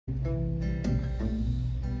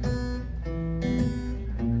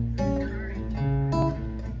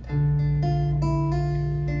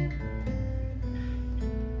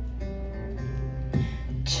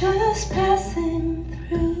was passing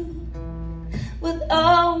through with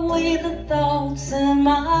only the thoughts in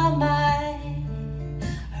my mind.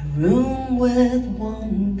 A room with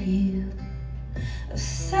one view, a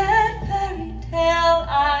sad fairy tale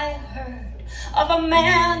I heard of a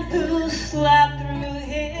man who slept through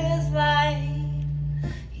his life.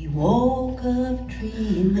 He woke up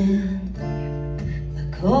dreaming,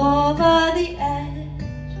 look over the edge,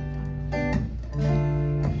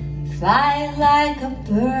 fly like a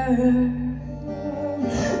bird